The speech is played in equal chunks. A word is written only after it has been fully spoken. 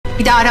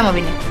Bir daha arama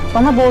beni.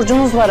 Bana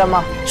borcunuz var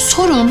ama.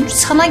 Sorun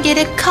sana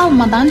gerek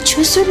kalmadan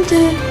çözüldü.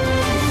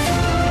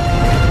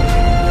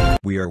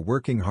 We are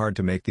working hard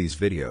to make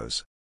these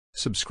videos.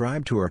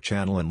 Subscribe to our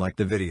channel and like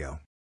the video.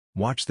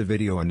 Watch the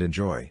video and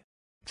enjoy.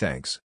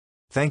 Thanks.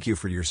 Thank you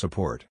for your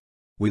support.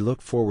 We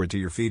look forward to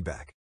your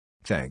feedback.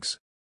 Thanks.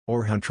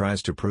 Orhan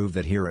tries to prove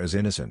that Hira is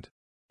innocent.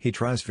 He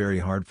tries very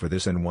hard for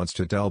this and wants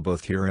to tell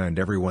both Hira and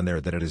everyone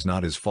there that it is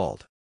not his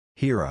fault.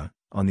 Hira,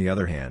 on the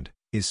other hand,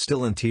 is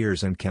still in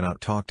tears and cannot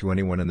talk to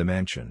anyone in the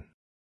mansion.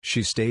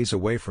 She stays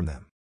away from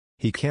them.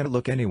 He can't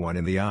look anyone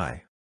in the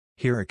eye.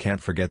 Hira can't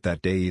forget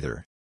that day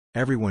either.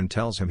 Everyone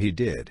tells him he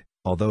did,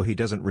 although he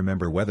doesn't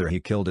remember whether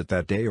he killed it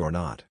that day or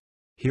not.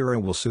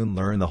 Hira will soon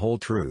learn the whole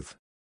truth.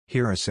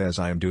 Hira says,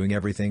 I am doing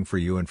everything for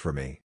you and for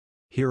me.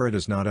 Hira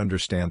does not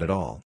understand at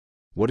all.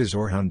 What is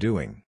Orhan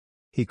doing?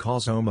 He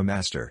calls home a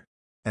master.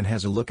 And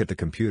has a look at the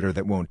computer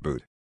that won't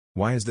boot.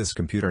 Why is this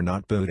computer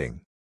not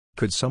booting?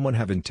 Could someone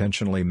have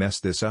intentionally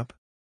messed this up?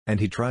 And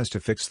he tries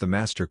to fix the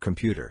master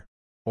computer.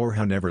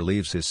 Orhan never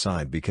leaves his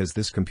side because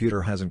this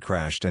computer hasn't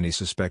crashed and he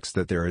suspects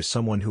that there is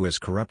someone who has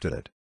corrupted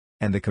it.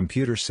 And the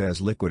computer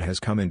says liquid has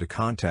come into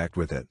contact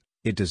with it,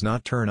 it does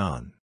not turn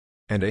on.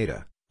 And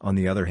Ada, on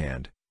the other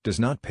hand,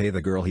 does not pay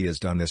the girl he has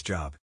done this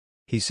job.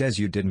 He says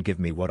you didn't give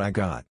me what I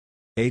got.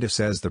 Ada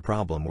says the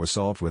problem was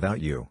solved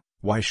without you,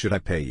 why should I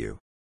pay you?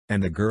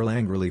 And the girl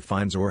angrily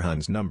finds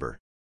Orhan's number.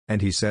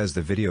 And he says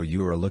the video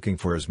you are looking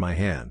for is my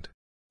hand.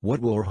 What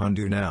will Orhan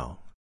do now?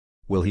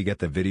 Will he get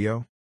the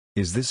video?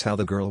 Is this how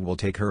the girl will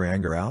take her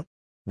anger out?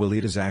 Will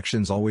Ida's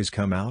actions always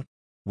come out?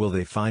 Will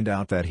they find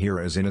out that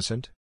Hira is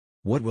innocent?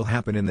 What will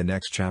happen in the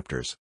next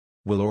chapters?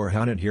 Will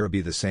Orhan and Hira be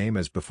the same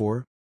as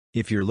before?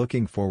 If you're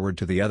looking forward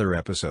to the other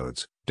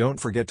episodes, don't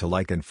forget to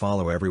like and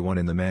follow everyone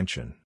in the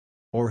mansion.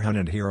 Orhan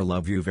and Hira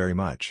love you very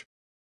much.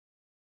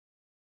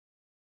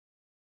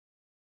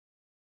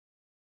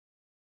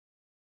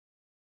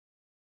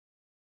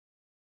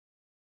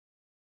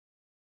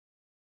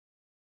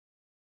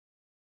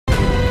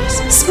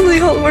 Sana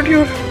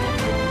yalvarıyorum.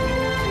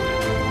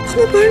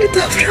 Bana böyle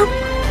davranma.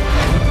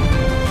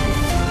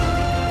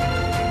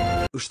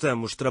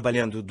 Estamos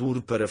trabalhando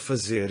duro para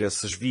fazer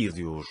esses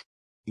vídeos.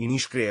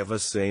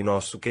 Inscreva-se em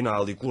nosso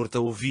canal e curta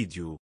o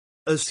vídeo.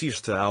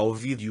 Assista ao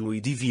vídeo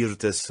e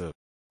divirta-se.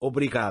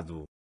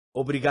 Obrigado.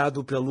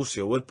 Obrigado pelo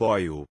seu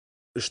apoio.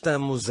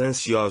 Estamos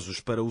ansiosos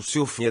para o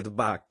seu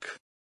feedback.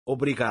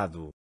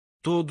 Obrigado.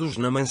 Todos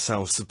na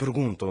mansão se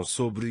perguntam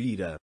sobre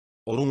Ira.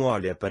 Orun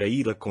olha para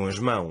Ira com as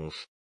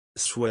mãos.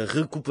 Sua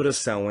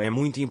recuperação é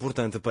muito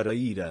importante para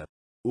Ira.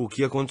 O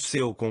que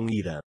aconteceu com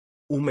Ira?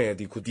 O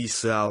médico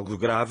disse algo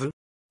grave?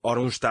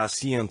 Orun está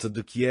ciente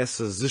de que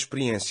essas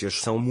experiências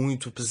são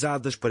muito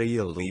pesadas para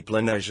ele e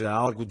planeja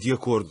algo de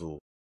acordo.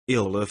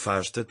 Ele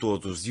afasta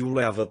todos e o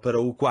leva para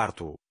o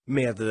quarto,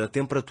 mede a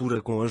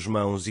temperatura com as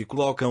mãos e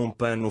coloca um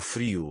pano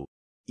frio.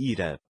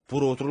 Ira,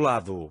 por outro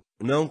lado,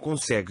 não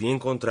consegue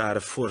encontrar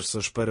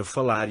forças para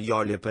falar e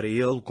olha para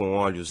ele com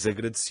olhos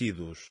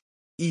agradecidos.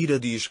 Ira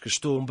diz que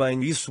estou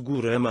bem e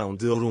segura a mão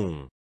de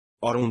Orun.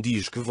 Orun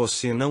diz que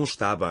você não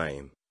está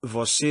bem.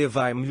 Você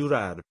vai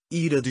melhorar.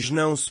 Ira diz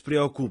não se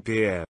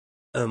preocupe.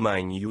 A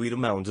mãe e o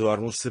irmão de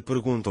Orun se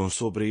perguntam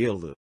sobre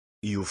ele.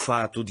 E o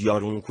fato de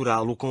Orun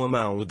curá-lo com a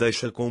mão o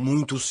deixa com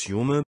muito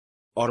ciúme.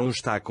 Orun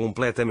está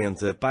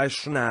completamente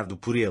apaixonado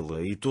por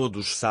ele e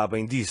todos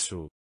sabem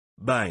disso.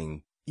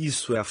 Bem,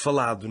 isso é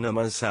falado na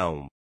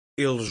mansão.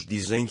 Eles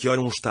dizem que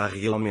Orun está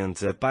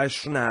realmente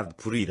apaixonado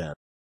por Ira.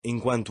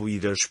 Enquanto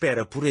Ira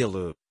espera por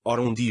ele,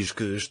 Orun diz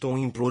que estou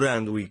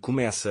implorando e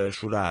começa a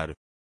chorar.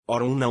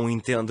 Orun não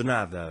entende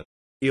nada.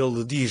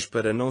 Ele diz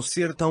para não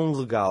ser tão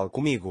legal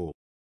comigo.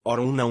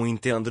 Orun não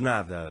entende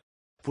nada.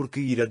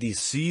 Porque Ira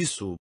disse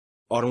isso?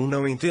 Orun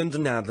não entende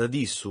nada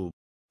disso.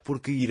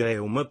 Porque Ira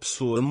é uma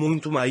pessoa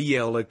muito má e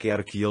ela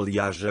quer que ele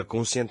haja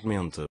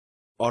conscientemente.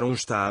 Orun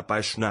está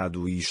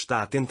apaixonado e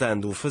está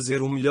tentando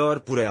fazer o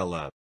melhor por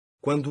ela.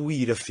 Quando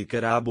Ira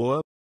ficará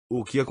boa?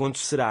 O que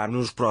acontecerá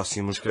nos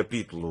próximos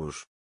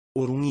capítulos?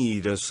 Orun e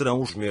Ira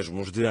serão os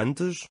mesmos de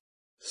antes?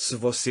 Se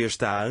você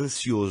está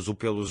ansioso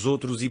pelos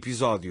outros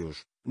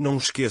episódios, não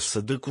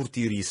esqueça de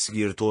curtir e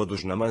seguir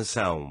todos na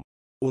mansão.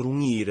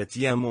 Orun e Ira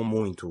te amam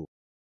muito.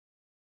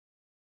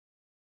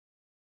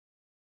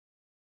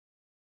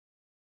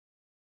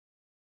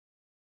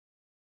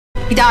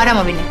 Bir daha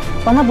arama beni.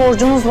 Bana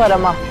borcunuz var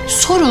ama.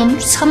 Sorun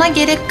sana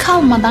gerek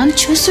kalmadan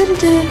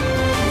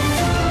çözüldü.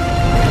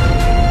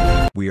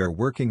 We are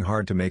working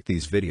hard to make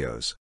these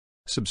videos.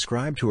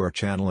 Subscribe to our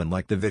channel and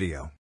like the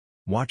video.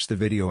 Watch the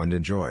video and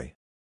enjoy.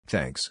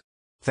 Thanks.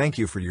 Thank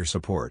you for your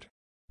support.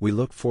 We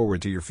look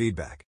forward to your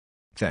feedback.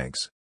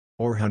 Thanks.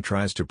 Orhan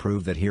tries to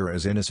prove that Hira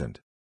is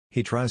innocent.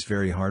 He tries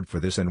very hard for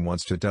this and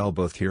wants to tell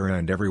both Hira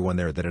and everyone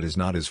there that it is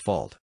not his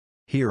fault.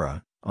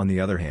 Hira, on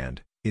the other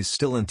hand, is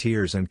still in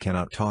tears and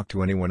cannot talk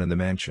to anyone in the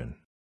mansion.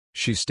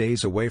 She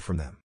stays away from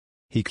them.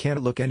 He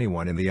can't look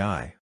anyone in the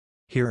eye.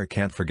 Hira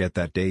can't forget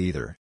that day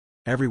either.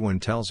 Everyone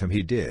tells him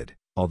he did,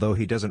 although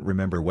he doesn't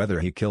remember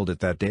whether he killed it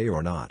that day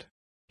or not.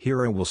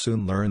 Hira will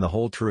soon learn the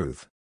whole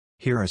truth.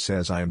 Hira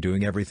says I am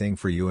doing everything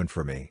for you and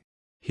for me.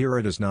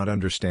 Hira does not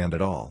understand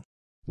at all.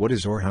 What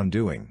is Orhan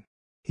doing?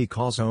 He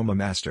calls home a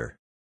master.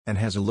 And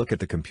has a look at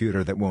the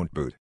computer that won't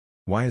boot.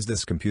 Why is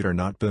this computer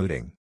not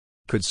booting?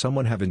 Could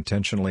someone have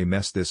intentionally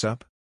messed this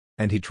up?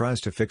 And he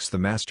tries to fix the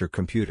master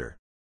computer.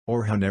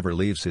 Orhan never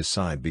leaves his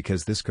side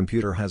because this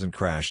computer hasn't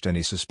crashed and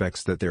he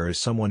suspects that there is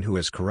someone who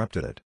has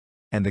corrupted it.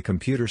 And the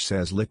computer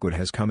says liquid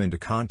has come into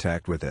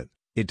contact with it,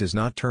 it does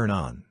not turn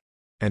on.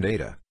 And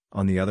Ada,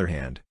 on the other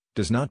hand,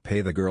 does not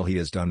pay the girl he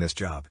has done this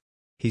job.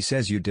 He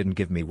says you didn't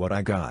give me what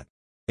I got.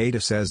 Ada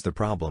says the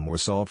problem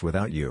was solved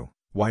without you,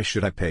 why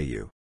should I pay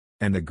you?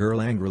 And the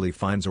girl angrily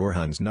finds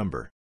Orhan's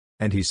number.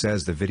 And he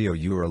says the video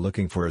you are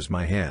looking for is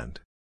my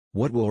hand.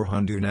 What will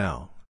Orhan do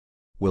now?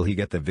 Will he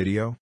get the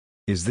video?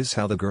 Is this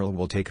how the girl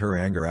will take her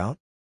anger out?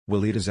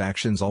 Will Ida's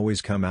actions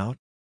always come out?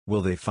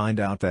 Will they find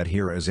out that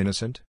Hira is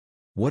innocent?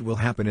 What will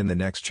happen in the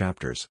next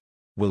chapters?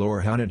 Will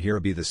Orhan and Hira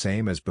be the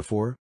same as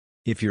before?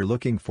 If you're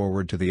looking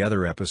forward to the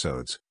other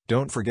episodes,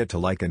 don't forget to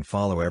like and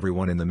follow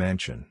everyone in the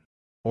mansion.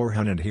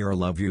 Orhan and Hira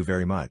love you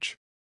very much.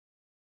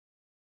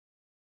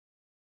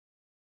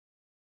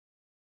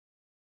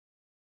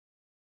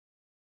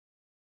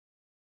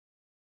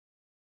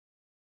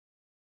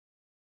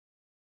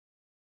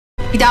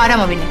 Bir daha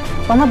arama beni.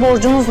 Bana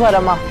borcunuz var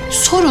ama.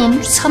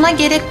 Sorun sana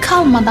gerek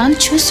kalmadan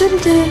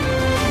çözüldü.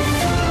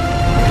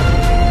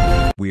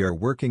 We are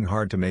working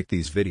hard to make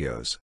these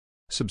videos.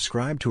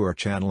 Subscribe to our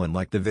channel and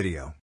like the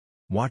video.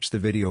 Watch the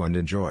video and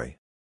enjoy.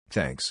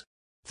 Thanks.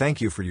 Thank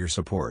you for your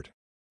support.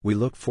 We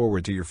look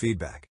forward to your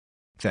feedback.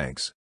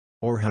 Thanks.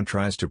 Orhan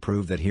tries to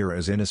prove that Hira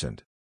is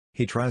innocent.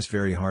 He tries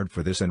very hard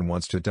for this and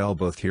wants to tell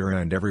both Hira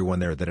and everyone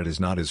there that it is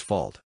not his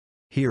fault.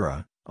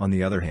 Hira, on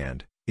the other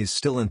hand, is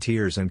still in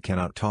tears and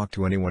cannot talk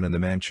to anyone in the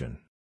mansion.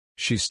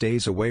 She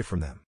stays away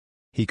from them.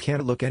 He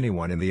can't look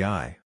anyone in the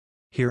eye.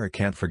 Hira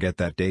can't forget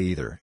that day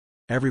either.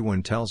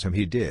 Everyone tells him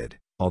he did,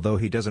 although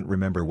he doesn't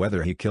remember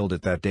whether he killed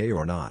it that day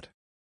or not.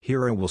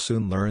 Hira will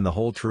soon learn the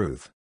whole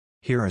truth.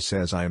 Hira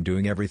says I am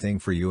doing everything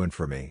for you and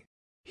for me.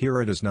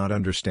 Hira does not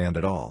understand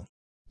at all.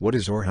 What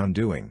is Orhan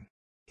doing?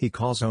 He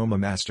calls home a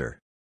master.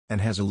 And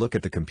has a look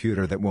at the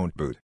computer that won't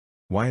boot.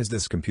 Why is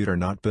this computer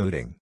not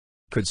booting?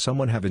 Could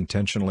someone have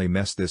intentionally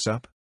messed this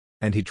up?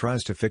 And he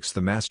tries to fix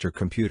the master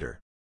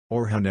computer.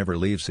 Orhan never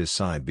leaves his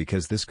side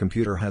because this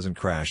computer hasn't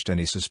crashed and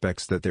he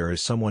suspects that there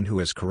is someone who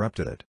has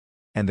corrupted it.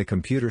 And the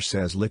computer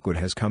says liquid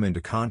has come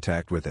into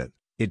contact with it,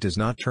 it does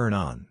not turn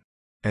on.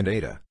 And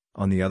Ada,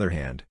 on the other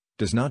hand,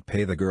 does not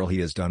pay the girl he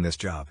has done this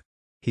job.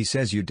 He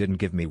says you didn't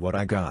give me what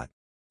I got.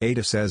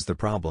 Ada says the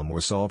problem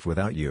was solved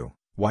without you,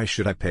 why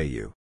should I pay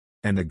you?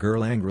 And the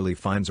girl angrily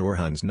finds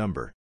Orhan's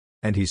number.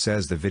 And he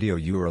says the video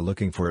you are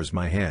looking for is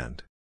my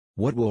hand.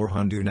 What will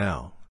Orhan do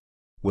now?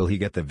 Will he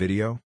get the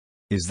video?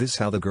 Is this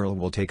how the girl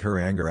will take her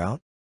anger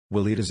out?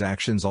 Will Ida's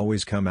actions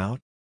always come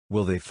out?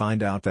 Will they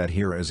find out that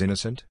Hira is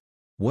innocent?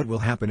 What will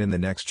happen in the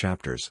next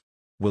chapters?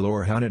 Will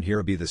Orhan and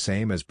Hira be the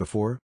same as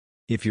before?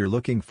 If you're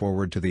looking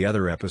forward to the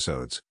other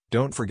episodes,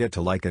 don't forget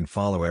to like and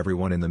follow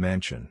everyone in the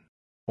mansion.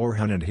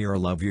 Orhan and Hira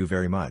love you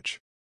very much.